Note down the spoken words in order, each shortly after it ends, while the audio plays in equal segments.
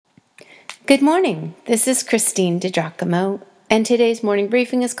Good morning. This is Christine DiGiacomo, and today's morning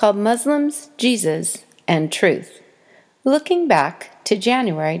briefing is called Muslims, Jesus, and Truth, looking back to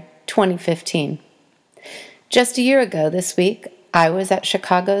January 2015. Just a year ago this week, I was at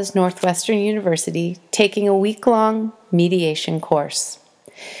Chicago's Northwestern University taking a week-long mediation course.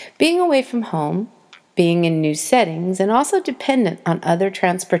 Being away from home, being in new settings, and also dependent on other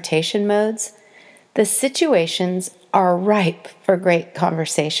transportation modes, the situations are ripe for great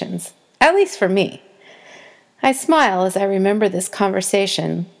conversations. At least for me. I smile as I remember this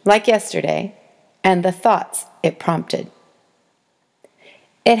conversation, like yesterday, and the thoughts it prompted.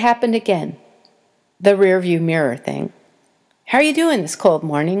 It happened again. The rearview mirror thing. "How are you doing this cold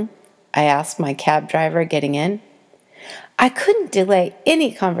morning?" I asked my cab driver getting in. I couldn't delay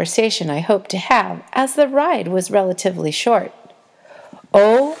any conversation I hoped to have, as the ride was relatively short.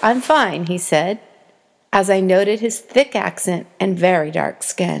 "Oh, I'm fine," he said, as I noted his thick accent and very dark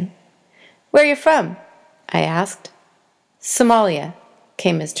skin. "Where are you from?" I asked. "Somalia,"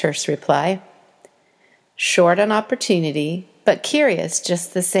 came his terse reply. Short on opportunity, but curious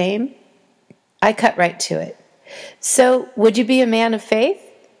just the same, I cut right to it. "So, would you be a man of faith?"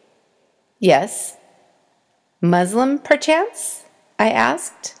 "Yes." "Muslim, perchance?" I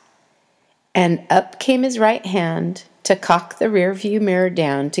asked. And up came his right hand to cock the rearview mirror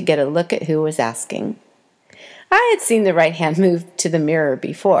down to get a look at who was asking. I had seen the right hand move to the mirror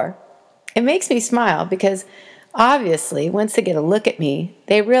before. It makes me smile because, obviously, once they get a look at me,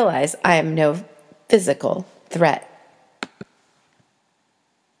 they realize I am no physical threat.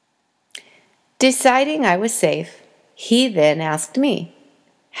 Deciding I was safe, he then asked me,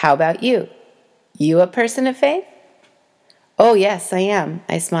 "How about you? You a person of faith?" "Oh, yes, I am,"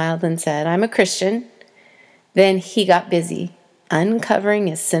 I smiled and said, "I'm a Christian." Then he got busy, uncovering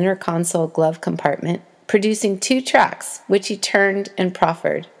his center console glove compartment, producing 2 tracts, which he turned and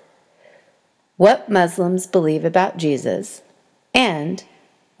proffered. "What Muslims believe about Jesus," and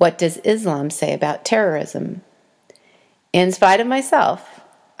 "What does Islam say about terrorism?" In spite of myself,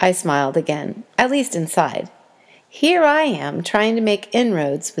 I smiled again, at least inside. Here I am trying to make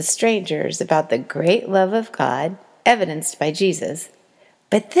inroads with strangers about the great love of God, evidenced by Jesus,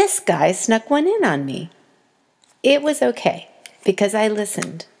 but this guy snuck one in on me. It was okay, because I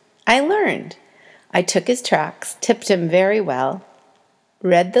listened. I learned. I took his tracts, tipped him very well,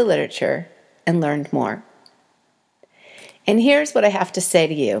 read the literature, and learned more. And here's what I have to say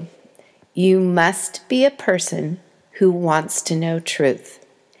to you. You must be a person who wants to know truth.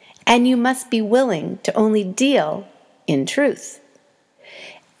 And you must be willing to only deal in truth.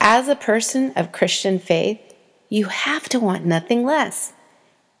 As a person of Christian faith, you have to want nothing less.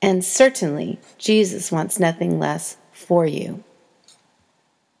 And certainly, Jesus wants nothing less for you.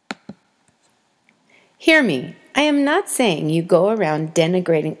 Hear me. I am not saying you go around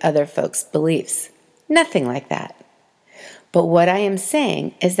denigrating other folks' beliefs. Nothing like that. But what I am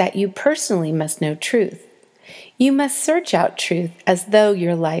saying is that you personally must know truth. You must search out truth as though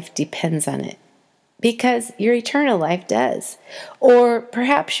your life depends on it. Because your eternal life does. Or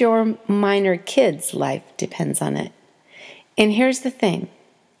perhaps your minor kid's life depends on it. And here's the thing.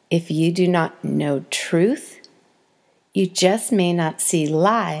 If you do not know truth, you just may not see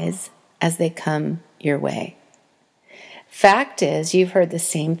lies as they come your way. Fact is, you've heard the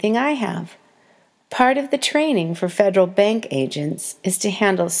same thing I have. Part of the training for federal bank agents is to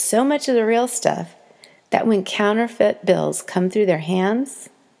handle so much of the real stuff that when counterfeit bills come through their hands,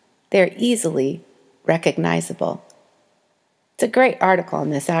 they're easily recognizable. It's a great article on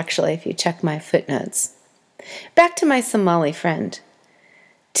this, actually, if you check my footnotes. Back to my Somali friend.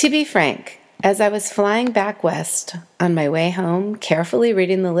 To be frank, as I was flying back west on my way home, carefully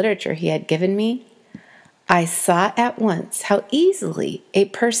reading the literature he had given me, I saw at once how easily a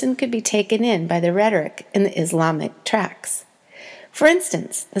person could be taken in by the rhetoric in the Islamic tracts. For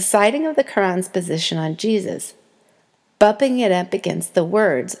instance, the citing of the Quran's position on Jesus, bumping it up against the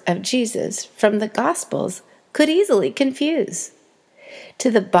words of Jesus from the Gospels, could easily confuse.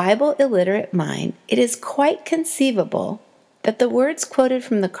 To the Bible illiterate mind, it is quite conceivable that the words quoted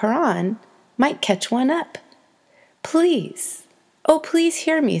from the Quran might catch one up. Please, please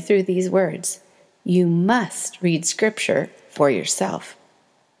hear me through these words. You must read Scripture for yourself.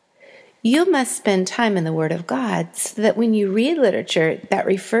 You must spend time in the Word of God so that when you read literature that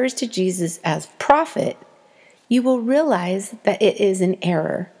refers to Jesus as prophet, you will realize that it is an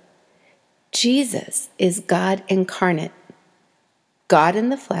error. Jesus is God incarnate, God in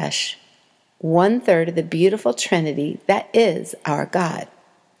the flesh, 1/3 of the beautiful Trinity that is our God.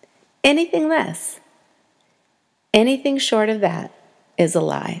 Anything less, anything short of that is a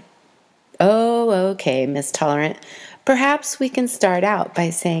lie. "Oh, okay, Miss Tolerant. Perhaps we can start out by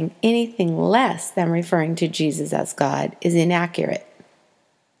saying anything less than referring to Jesus as God is inaccurate.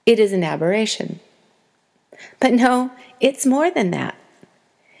 It is an aberration. But no, it's more than that.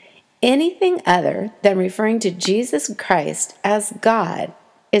 Anything other than referring to Jesus Christ as God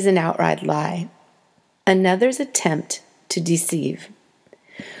is an outright lie, another's attempt to deceive.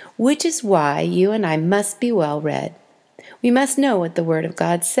 Which is why you and I must be well read. We must know what the Word of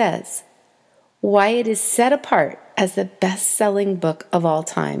God says, why it is set apart as the best-selling book of all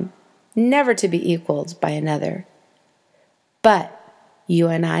time, never to be equaled by another. But you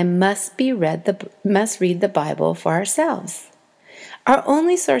and I must read the Bible for ourselves. Our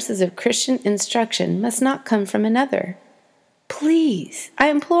only sources of Christian instruction must not come from another. Please, I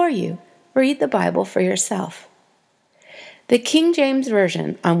implore you, read the Bible for yourself. The King James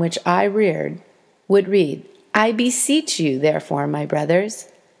Version on which I reared would read, "I beseech you, therefore, my brothers."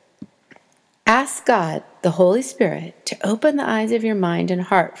 Ask God, the Holy Spirit, to open the eyes of your mind and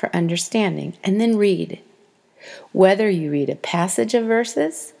heart for understanding, and then read. Whether you read a passage of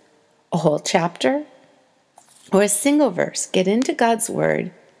verses, a whole chapter, or a single verse, get into God's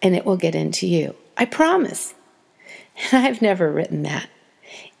Word, and it will get into you. I promise. And I've never written that.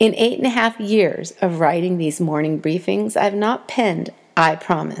 In 8.5 years of writing these morning briefings, I've not penned, "I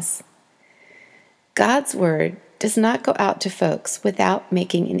promise." God's Word does not go out to folks without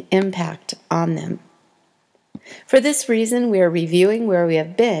making an impact on them. For this reason, we are reviewing where we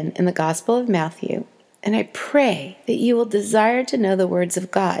have been in the Gospel of Matthew, and I pray that you will desire to know the words of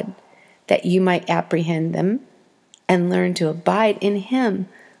God, that you might apprehend them and learn to abide in Him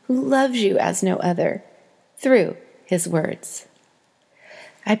who loves you as no other, through His words.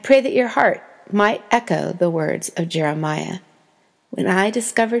 I pray that your heart might echo the words of Jeremiah. "When I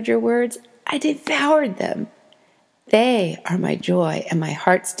discovered your words, I devoured them. They are my joy and my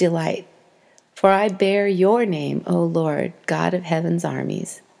heart's delight, for I bear your name, O Lord, God of heaven's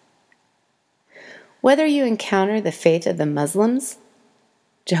armies." Whether you encounter the faith of the Muslims,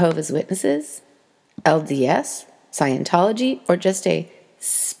 Jehovah's Witnesses, LDS, Scientology, or just a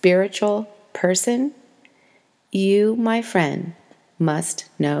spiritual person, you, my friend, must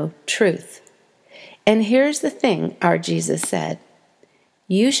know truth. And here's the thing our Jesus said,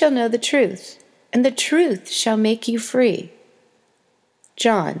 "You shall know the truth, and the truth shall make you free."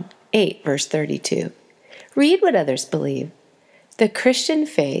 John 8, verse 32. Read what others believe. The Christian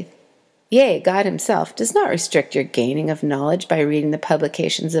faith, yea, God Himself, does not restrict your gaining of knowledge by reading the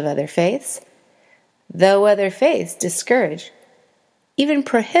publications of other faiths, though other faiths discourage, even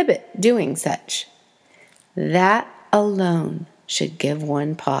prohibit doing such. That alone should give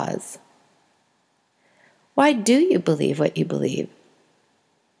one pause. Why do you believe what you believe?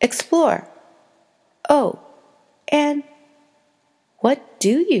 Explore. Oh, and what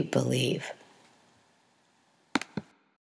do you believe?